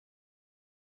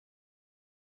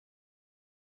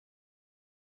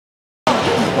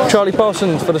Charlie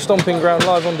Parsons for the Stomping Ground,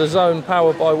 live on DAZN,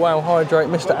 powered by Wow Hydrate.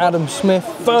 Mr. Adam Smith,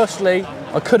 firstly,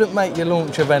 I couldn't make your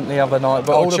launch event the other night,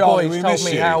 but all the boys told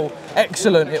me how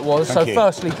excellent it was. So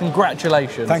firstly,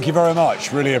 congratulations. Thank you very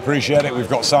much. Really appreciate it. We've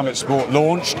got Summit Sport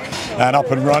launched and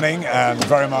up and running, and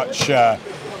very much,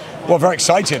 well, very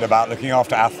excited about looking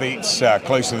after athletes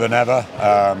closer than ever.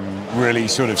 Really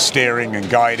sort of steering and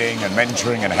guiding and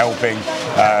mentoring and helping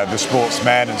the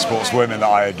sportsmen and sportswomen that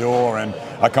I adore, and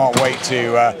I can't wait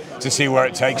to see where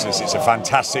it takes us. It's a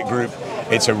fantastic group.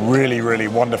 It's a really, really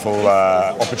wonderful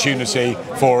opportunity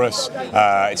for us.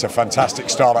 It's a fantastic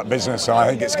startup business, and I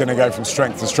think it's going to go from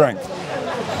strength to strength.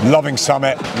 Loving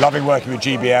Summit, loving working with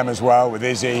GBM as well, with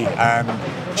Izzy, and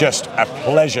just a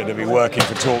pleasure to be working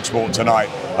for TalkSport tonight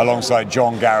alongside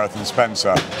John, Gareth and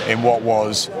Spencer in what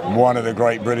was one of the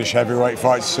great British heavyweight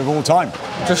fights of all time.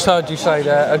 Just heard you say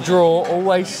there, a draw,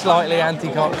 always slightly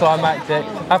anticlimactic.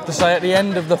 I have to say, at the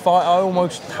end of the fight, I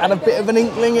almost had a bit of an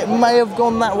inkling it may have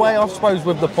gone that way, I suppose,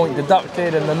 with the point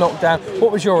deducted and the knockdown.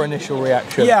 What was your initial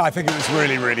reaction? Yeah, I think it was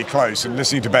really, really close, and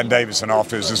listening to Ben Davison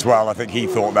afterwards as well, I think he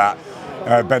thought that.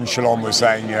 Ben Shalom was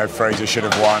saying, you know, Frazer should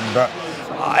have won, but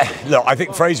look, I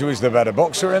think Frazer was the better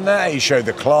boxer in there. He showed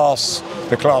the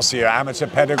classier amateur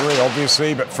pedigree,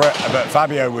 obviously, but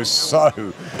Fabio was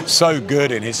so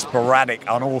good in his sporadic,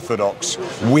 unorthodox,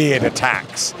 weird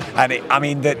attacks. And I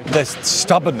mean, the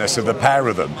stubbornness of the pair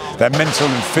of them, their mental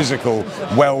and physical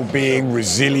well-being,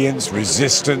 resilience,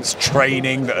 resistance,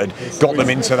 training that had got them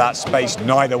into that space.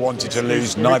 Neither wanted to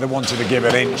lose, neither wanted to give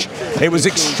an inch. It was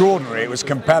extraordinary. It was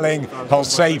compelling,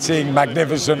 pulsating,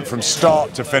 magnificent from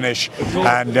start to finish.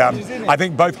 And I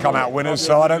think both come out winners,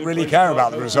 so I don't really care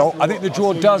about the result. I think the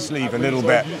draw does leave a little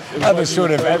bit of a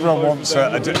sort of, everyone wants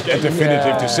a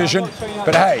definitive decision.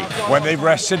 But hey, when they've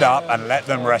rested up, and let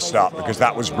them rest up, because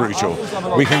that was brutal,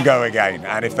 we can go again.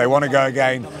 And if they want to go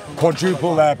again,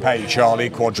 quadruple their pay, Charlie,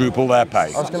 quadruple their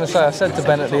pay. I was going to say, I said to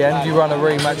Ben at the end, you run a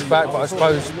rematch back, but I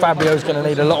suppose Fabio's going to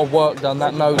need a lot of work done.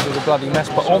 That nose was a bloody mess,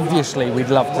 but obviously we'd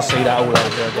love to see that all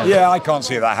over again. Yeah, I can't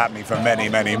see that happening for many,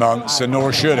 many months, and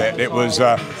nor should it. It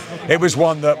was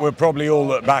one that we'll probably all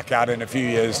look back at in a few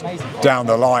years down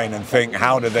the line and think,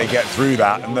 how did they get through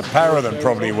that? And the pair of them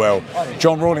probably will.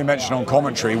 John Rawley mentioned on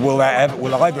commentary, will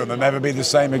either of them ever be the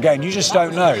same again? You just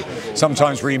don't know.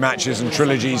 Sometimes rematches and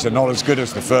trilogies are not as good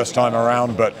as the first time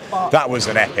around, but that was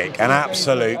an epic, an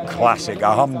absolute classic,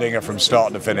 a humdinger from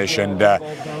start to finish. And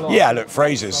yeah, look,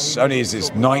 Frazer's only his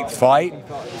 9th fight,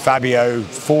 Fabio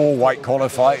 4 white collar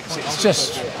fights. It's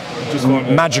just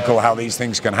magical how these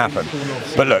things can happen.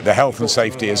 But look, the health and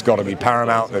safety has got to be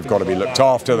paramount. They've got to be looked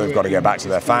after. They've got to get back to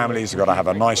their families. They've got to have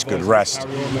a nice, good rest.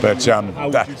 But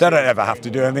they don't ever have to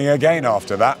do anything again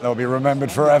after that. They'll be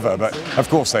remembered forever. But of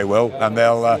course they will, and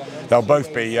they'll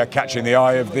both be catching the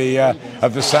eye of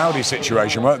the Saudi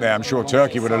situation, won't they? I'm sure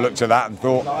Turkey would have looked at that and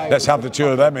thought, let's have the two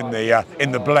of them in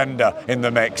the blender, in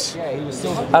the mix.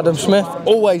 Adam Smith,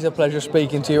 always a pleasure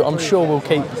speaking to you. I'm sure we'll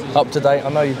keep up to date. I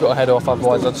know you've got to head off,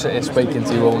 otherwise I'd sit here speaking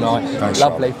to you all night. Thanks,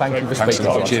 Lovely, Charlie. thank you for speaking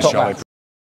to us. Cheers, Charlie.